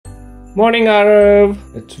Morning, Aarav.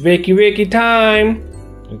 It's wakey wakey time.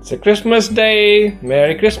 It's a Christmas day.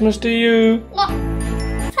 Merry Christmas to you. Look,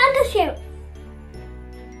 Santa's here.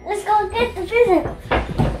 Let's go get the present.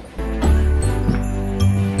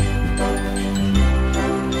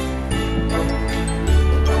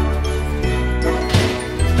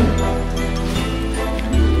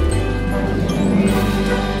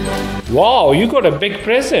 Wow, you got a big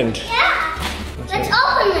present. Yeah. Let's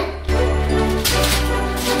open it.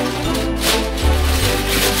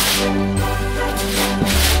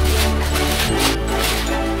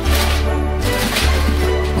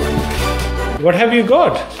 What have you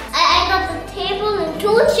got? I got the table and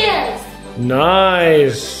 2 chairs.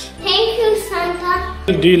 Nice. Thank you,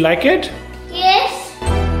 Santa. Do you like it? Yes.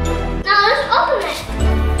 Now let's open it.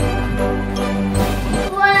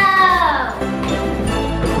 Wow.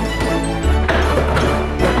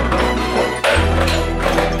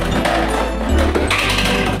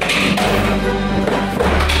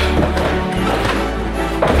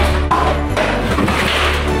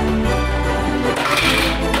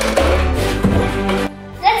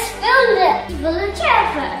 Let's fill the chair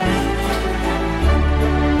first.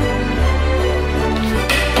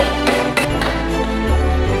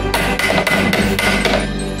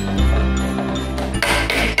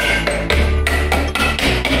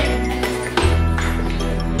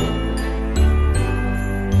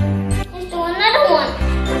 Let's do another one.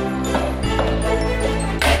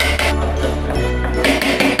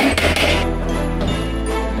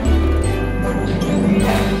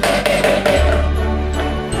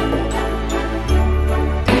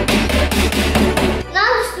 Now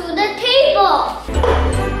let's do the table.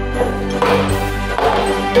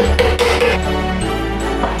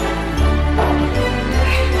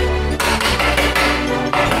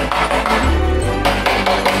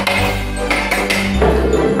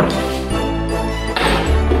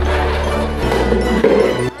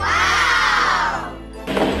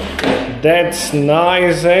 That's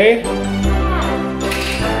nice, eh?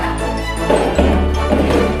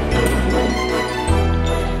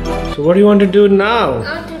 So what do you want to do now?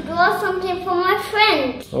 I want to draw something for my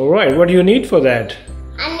friend. Alright, what do you need for that?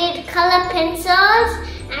 I need color pencils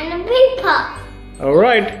and a paper.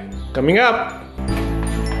 Alright, coming up.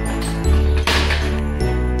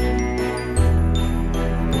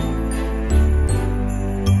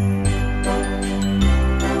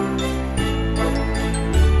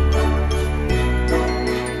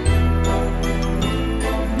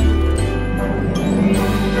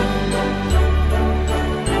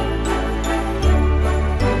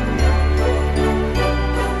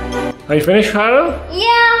 Are you finished, Aarav?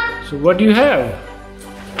 Yeah. So what do you have?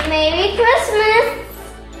 Merry Christmas.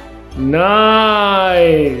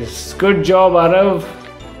 Nice. Good job, Aarav.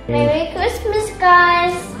 Merry Christmas,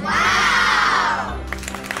 guys.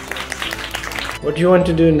 What do you want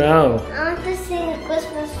to do now? I want to sing a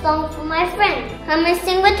Christmas song for my friend. Come and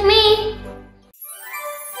sing with me.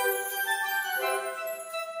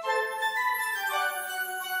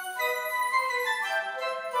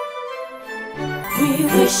 We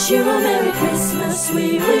wish you a Merry Christmas,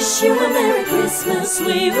 we wish you a Merry Christmas,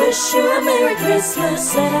 we wish you a Merry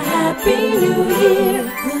Christmas and a Happy New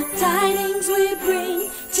Year. Good tidings we bring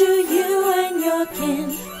to you and your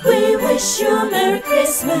kin. We wish you a Merry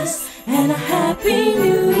Christmas and a Happy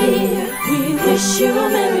New Year. We wish you a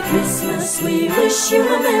Merry Christmas, we wish you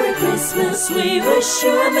a Merry Christmas, we wish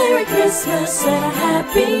you a Merry Christmas and a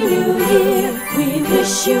Happy New Year. We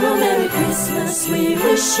wish you a Merry Christmas, we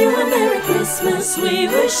wish you a Merry Christmas, we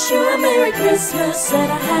wish you a Merry Christmas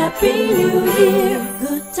and a Happy New Year.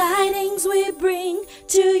 Good tidings we bring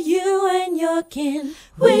to you and your kin.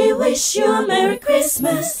 We wish you a Merry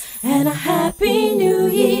Christmas and a Happy New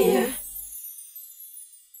Year.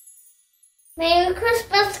 Merry Christmas.